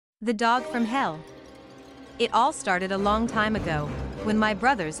The dog from hell. It all started a long time ago, when my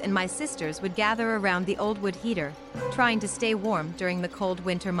brothers and my sisters would gather around the old wood heater, trying to stay warm during the cold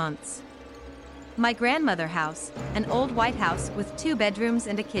winter months. My grandmother's house, an old white house with 2 bedrooms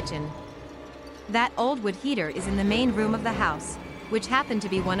and a kitchen. That old wood heater is in the main room of the house, which happened to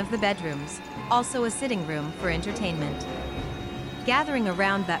be one of the bedrooms, also a sitting room for entertainment. Gathering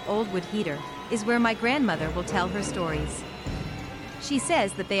around that old wood heater is where my grandmother will tell her stories. She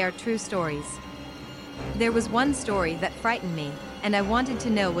says that they are true stories. There was one story that frightened me, and I wanted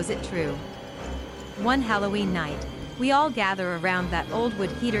to know, was it true? One Halloween night, we all gather around that old wood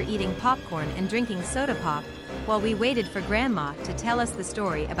heater eating popcorn and drinking soda pop, while we waited for Grandma to tell us the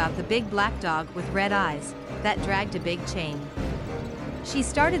story about the big black dog with red eyes that dragged a big chain. She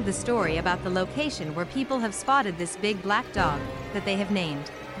started the story about the location where people have spotted this big black dog that they have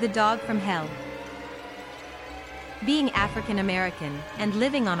named the dog from hell. Being African American and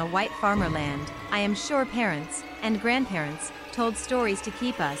living on a white farmer land, I am sure parents and grandparents told stories to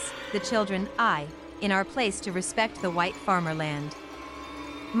keep us, the children, in our place to respect the white farmer land.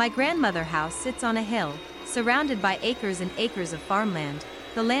 My grandmother's house sits on a hill, surrounded by acres and acres of farmland.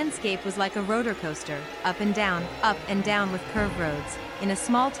 The landscape was like a roller coaster, up and down with curved roads, in a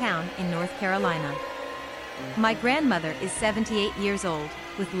small town in North Carolina. My grandmother is 78 years old,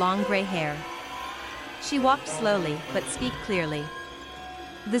 with long gray hair. She walked slowly but speak clearly.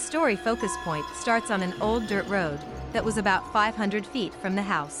 The story focus point starts on an old dirt road that was about 500 feet from the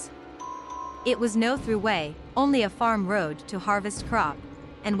house. It was no throughway, only a farm road to harvest crop,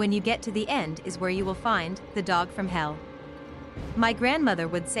 and when you get to the end is where you will find the dog from hell. My grandmother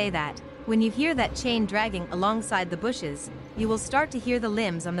would say that, when you hear that chain dragging alongside the bushes, you will start to hear the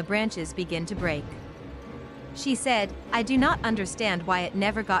limbs on the branches begin to break. She said, I do not understand why it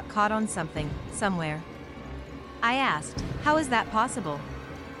never got caught on something, somewhere. I asked, how is that possible?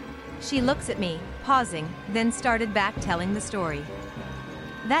 She looks at me, pausing, then started back telling the story.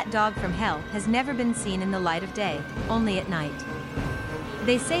 That dog from hell has never been seen in the light of day, only at night.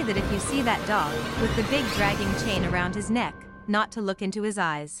 They say that if you see that dog, with the big dragging chain around his neck, not to look into his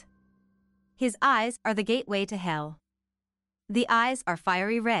eyes. His eyes are the gateway to hell. The eyes are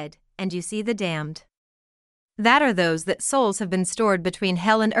fiery red, and you see the damned. That are those that souls have been stored between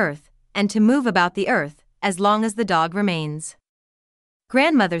hell and earth, and to move about the earth, as long as the dog remains.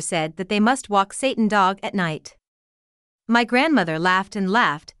 Grandmother said that they must walk Satan dog at night. My grandmother laughed and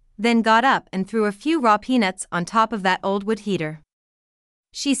laughed, then got up and threw a few raw peanuts on top of that old wood heater.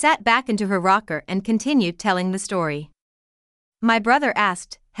 She sat back into her rocker and continued telling the story. My brother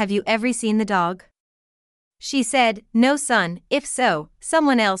asked, have you ever seen the dog? She said, no son, if so,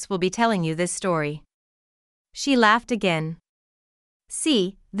 someone else will be telling you this story. She laughed again.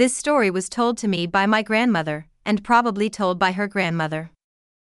 See, this story was told to me by my grandmother, and probably told by her grandmother.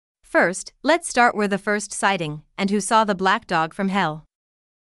 First, let's start where the first sighting, and who saw the black dog from hell.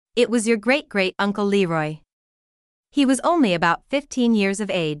 It was your great-great-uncle Leroy. He was only about 15 years of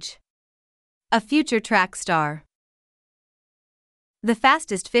age. A future track star. The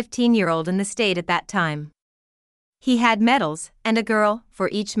fastest 15-year-old in the state at that time. He had medals, and a girl for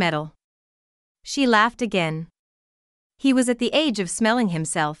each medal. She laughed again. He was at the age of smelling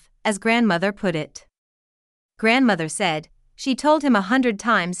himself, as grandmother put it. Grandmother said, she told him 100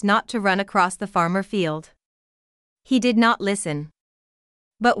 times not to run across the farmer field. He did not listen.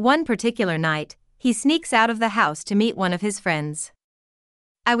 But one particular night, he sneaks out of the house to meet one of his friends.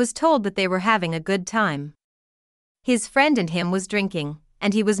 I was told that they were having a good time. His friend and him was drinking,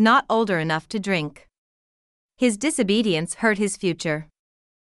 and he was not older enough to drink. His disobedience hurt his future.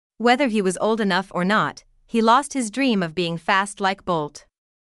 Whether he was old enough or not, he lost his dream of being fast like Bolt.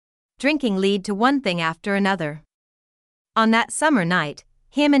 Drinking led to one thing after another. On that summer night,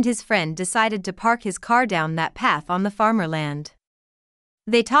 him and his friend decided to park his car down that path on the farmer land.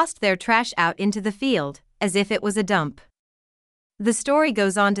 They tossed their trash out into the field, as if it was a dump. The story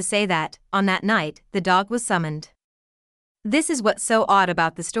goes on to say that, on that night, the dog was summoned. This is what's so odd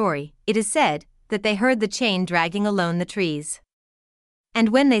about the story. It is said that they heard the chain dragging along the trees. And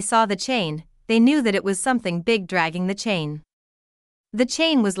when they saw the chain, they knew that it was something big dragging the chain. The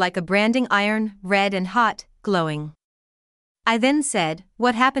chain was like a branding iron, red and hot, glowing. I then said,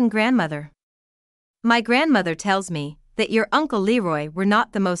 what happened, grandmother? My grandmother tells me that your Uncle Leroy were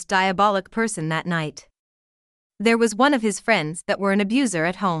not the most diabolic person that night. There was one of his friends that were an abuser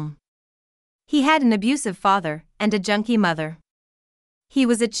at home. He had an abusive father and a junkie mother. He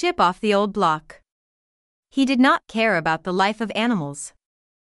was a chip off the old block. He did not care about the life of animals.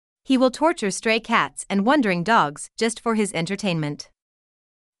 He will torture stray cats and wandering dogs just for his entertainment.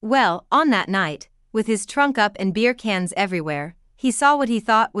 Well, on that night, with his trunk up and beer cans everywhere, He saw what he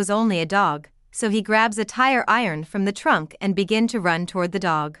thought was only a dog, so he grabs a tire iron from the trunk and begin to run toward the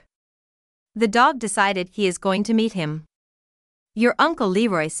dog. The dog decided he is going to meet him. Your Uncle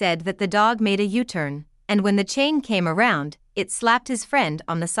Leroy said that the dog made a U-turn, and when the chain came around, it slapped his friend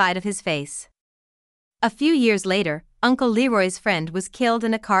on the side of his face. A few years later, Uncle Leroy's friend was killed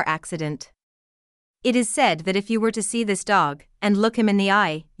in a car accident. It is said that if you were to see this dog, and look him in the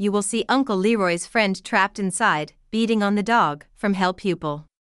eye, you will see Uncle Leroy's friend trapped inside, beating on the dog, from hell pupil.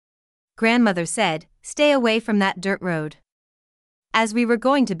 Grandmother said, "Stay away from that dirt road." As we were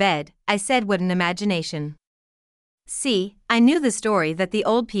going to bed, I said, "What an imagination." See, I knew the story that the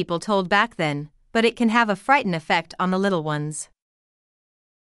old people told back then, but it can have a frighten effect on the little ones.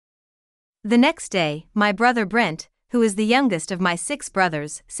 The next day, my brother Brent, who is the youngest of my 6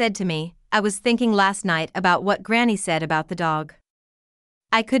 brothers, said to me, "I was thinking last night about what Granny said about the dog.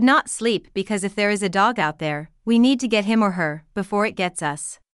 I could not sleep because if there is a dog out there, we need to get him or her before it gets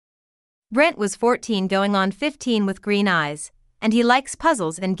us." Brent was 14 going on 15 with green eyes, and he likes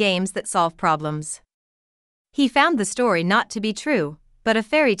puzzles and games that solve problems. He found the story not to be true, but a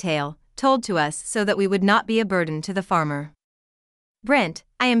fairy tale, told to us so that we would not be a burden to the farmer. "Brent,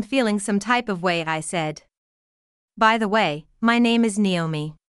 I am feeling some type of way," I said. "By the way, my name is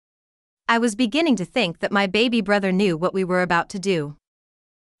Naomi." I was beginning to think that my baby brother knew what we were about to do.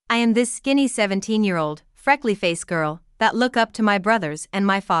 I am this skinny 17-year-old, freckly-faced girl that look up to my brothers and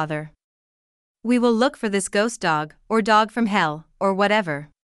my father. "We will look for this ghost dog, or dog from hell, or whatever,"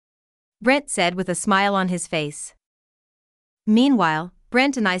 Brent said with a smile on his face. Meanwhile,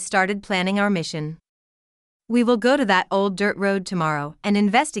 Brent and I started planning our mission. We will go to that old dirt road tomorrow and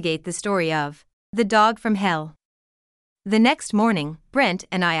investigate the story of the dog from hell. The next morning, Brent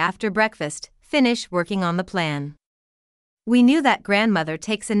and I, after breakfast, finish working on the plan. We knew that grandmother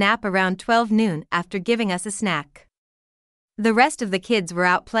takes a nap around 12 noon after giving us a snack. The rest of the kids were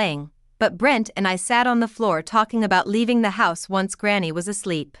out playing, but Brent and I sat on the floor talking about leaving the house once Granny was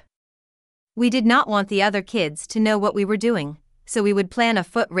asleep. We did not want the other kids to know what we were doing, so we would plan a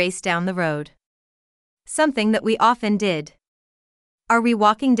foot race down the road. Something that we often did. "Are we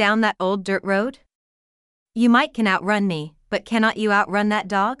walking down that old dirt road? You might can outrun me, but cannot you outrun that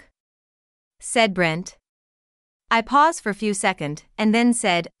dog?" said Brent. I paused for a few seconds and then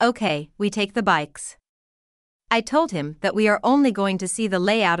said, "Okay, we take the bikes." I told him that we are only going to see the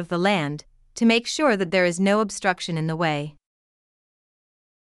layout of the land, to make sure that there is no obstruction in the way.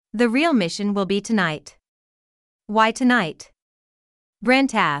 The real mission will be tonight. "Why tonight?"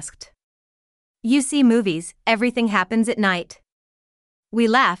 Brent asked. "You see movies, everything happens at night." We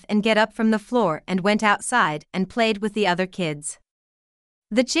laughed and get up from the floor and went outside and played with the other kids.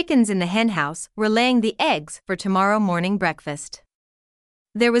 The chickens in the hen house were laying the eggs for tomorrow morning breakfast.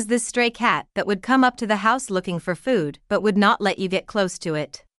 There was this stray cat that would come up to the house looking for food but would not let you get close to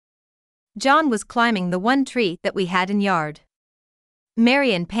it. John was climbing the one tree that we had in yard.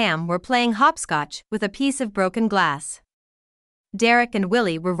 Mary and Pam were playing hopscotch with a piece of broken glass. Derek and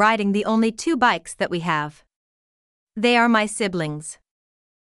Willie were riding the only 2 bikes that we have. They are my siblings.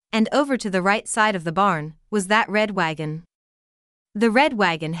 And over to the right side of the barn was that red wagon. The red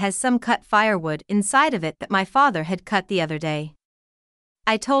wagon has some cut firewood inside of it that my father had cut the other day.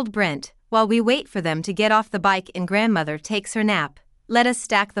 I told Brent, "While we wait for them to get off the bike and grandmother takes her nap, let us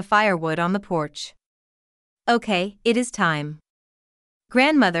stack the firewood on the porch." Okay, it is time.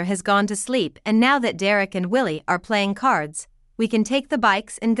 Grandmother has gone to sleep, and now that Derek and Willie are playing cards, we can take the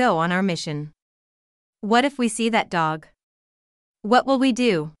bikes and go on our mission. What if we see that dog? What will we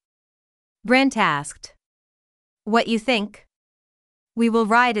do? Brent asked. What you think? We will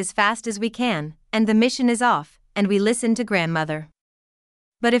ride as fast as we can, and the mission is off, and we listen to grandmother.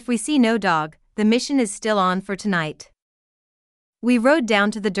 But if we see no dog, the mission is still on for tonight. We rode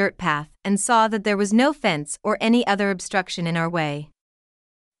down to the dirt path and saw that there was no fence or any other obstruction in our way.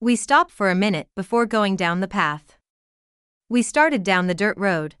 We stopped for a minute before going down the path. We started down the dirt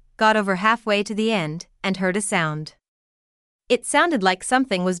road, got over halfway to the end, and heard a sound. It sounded like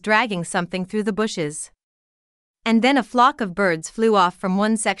something was dragging something through the bushes. And then a flock of birds flew off from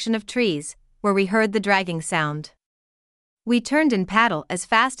one section of trees, where we heard the dragging sound. We turned and paddled as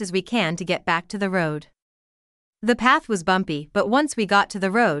fast as we can to get back to the road. The path was bumpy, but once we got to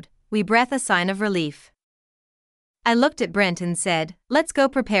the road, we breathed a sign of relief. I looked at Brent and said, "Let's go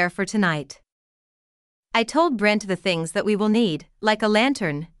prepare for tonight." I told Brent the things that we will need, like a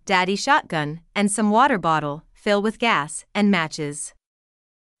lantern, daddy's shotgun, and some water bottle, filled with gas, and matches.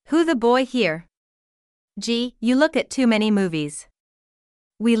 Who the boy here? Gee, you look at too many movies.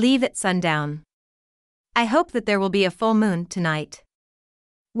 We leave at sundown. I hope that there will be a full moon tonight.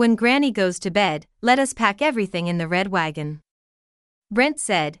 When Granny goes to bed, let us pack everything in the red wagon. Brent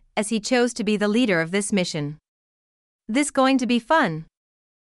said, as he chose to be the leader of this mission. "This going to be fun?"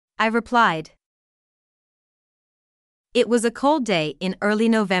 I replied. It was a cold day in early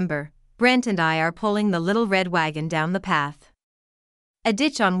November. Brent and I are pulling the little red wagon down the path. A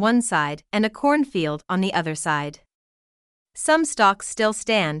ditch on one side and a cornfield on the other side. Some stalks still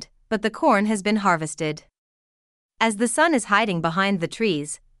stand, but the corn has been harvested. As the sun is hiding behind the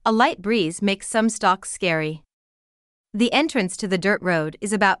trees, a light breeze makes some stalks scary. The entrance to the dirt road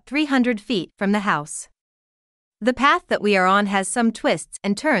is about 300 feet from the house. The path that we are on has some twists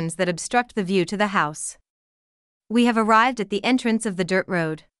and turns that obstruct the view to the house. We have arrived at the entrance of the dirt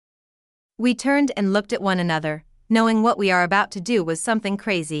road. We turned and looked at one another, knowing what we are about to do was something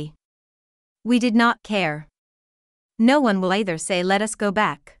crazy. We did not care. No one will either say let us go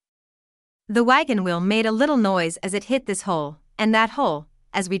back. The wagon wheel made a little noise as it hit this hole, and that hole,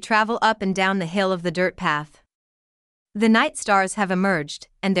 as we travel up and down the hill of the dirt path. The night stars have emerged,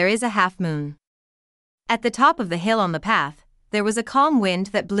 and there is a half moon. At the top of the hill on the path, there was a calm wind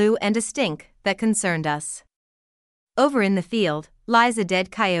that blew and a stink that concerned us. Over in the field lies a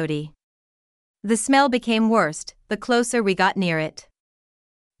dead coyote. The smell became worse the closer we got near it.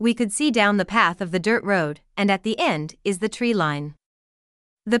 We could see down the path of the dirt road, and at the end is the tree line.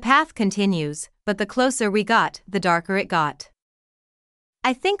 The path continues, but the closer we got, the darker it got.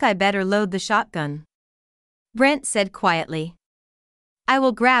 "I think I better load the shotgun," Brent said quietly. "I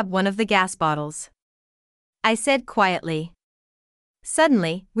will grab one of the gas bottles," I said quietly.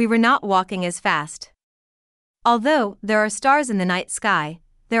 Suddenly, we were not walking as fast. Although there are stars in the night sky,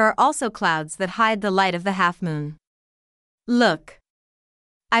 there are also clouds that hide the light of the half moon. "Look."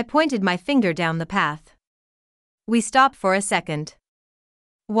 I pointed my finger down the path. We stopped for a second.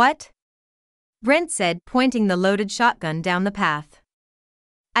 "What?" Brent said, pointing the loaded shotgun down the path.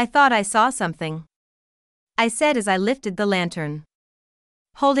 "I thought I saw something," I said as I lifted the lantern.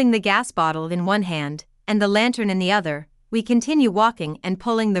 Holding the gas bottle in one hand and the lantern in the other, we continue walking and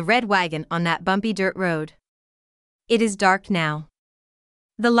pulling the red wagon on that bumpy dirt road. It is dark now.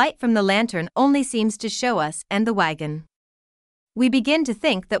 The light from the lantern only seems to show us and the wagon. We begin to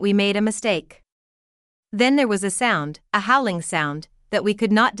think that we made a mistake. Then there was a sound, a howling sound, that we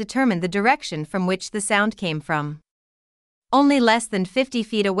could not determine the direction from which the sound came from. Only less than 50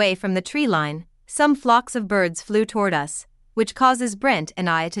 feet away from the tree line, some flocks of birds flew toward us, which causes Brent and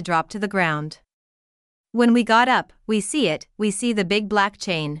I to drop to the ground. When we got up, we see the big black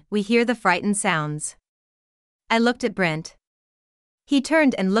chain, we hear the frightened sounds. I looked at Brent. He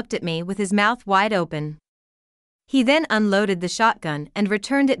turned and looked at me with his mouth wide open. He then unloaded the shotgun and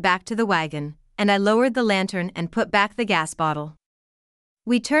returned it back to the wagon, and I lowered the lantern and put back the gas bottle.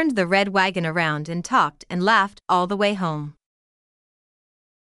 We turned the red wagon around and talked and laughed all the way home.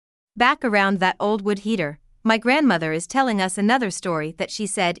 Back around that old wood heater, my grandmother is telling us another story that she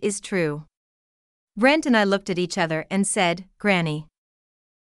said is true. Brent and I looked at each other and said, "Granny."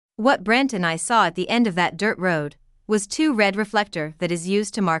 What Brent and I saw at the end of that dirt road was two red reflector that is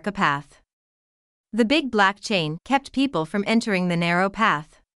used to mark a path. The big black chain kept people from entering the narrow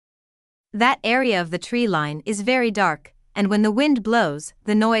path. That area of the tree line is very dark, and when the wind blows,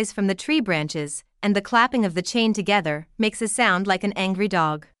 the noise from the tree branches and the clapping of the chain together makes a sound like an angry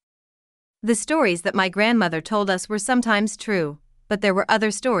dog. The stories that my grandmother told us were sometimes true, but there were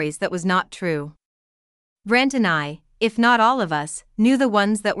other stories that was not true. Brent and I, if not all of us, knew the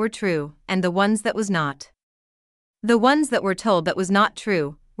ones that were true and the ones that was not. The ones that were told that was not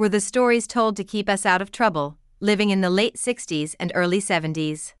true were the stories told to keep us out of trouble, living in the late 60s and early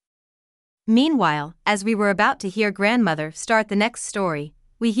 70s. Meanwhile, as we were about to hear grandmother start the next story,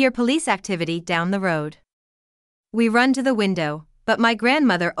 we hear police activity down the road. We run to the window, but my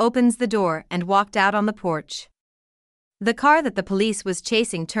grandmother opens the door and walked out on the porch. The car that the police was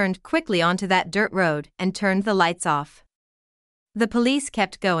chasing turned quickly onto that dirt road and turned the lights off. The police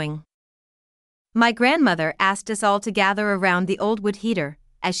kept going. My grandmother asked us all to gather around the old wood heater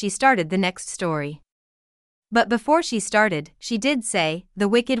as she started the next story. But before she started, she did say, "The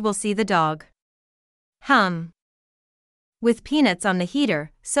wicked will see the dog." With peanuts on the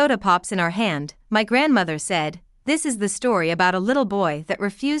heater, soda pops in our hand, my grandmother said, "This is the story about a little boy that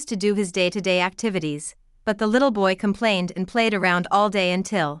refused to do his day-to-day activities. But the little boy complained and played around all day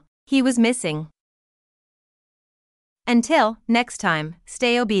until he was missing." Until next time,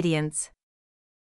 stay obedience.